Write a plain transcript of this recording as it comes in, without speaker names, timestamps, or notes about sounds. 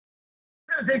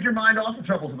to take your mind off the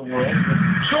troubles of the world.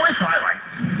 Choice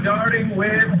highlights, starting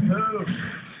with food.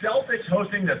 Celtics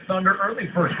hosting the Thunder early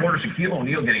first quarter. Shaquille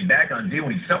O'Neal getting back on D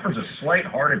when he suffers a slight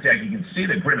heart attack. You can see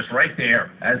the grimace right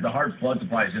there as the heart's blood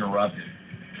supply is interrupted.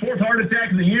 Fourth heart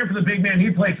attack of the year for the big man. He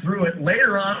played through it.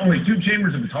 Later on, only 2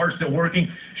 chambers of his heart still working.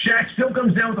 Shaq still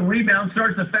comes down with a rebound,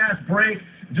 starts the fast break.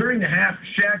 During the half,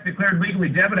 Shaq declared legally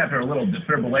dead after a little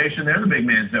defibrillation there. The big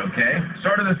man's okay.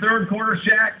 Start of the third quarter,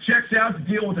 Shaq checks out to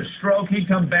deal with a stroke. He'd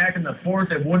come back in the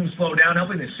fourth and wouldn't slow down,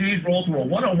 helping the Siege roll to a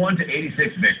 101-86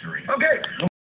 victory. Okay.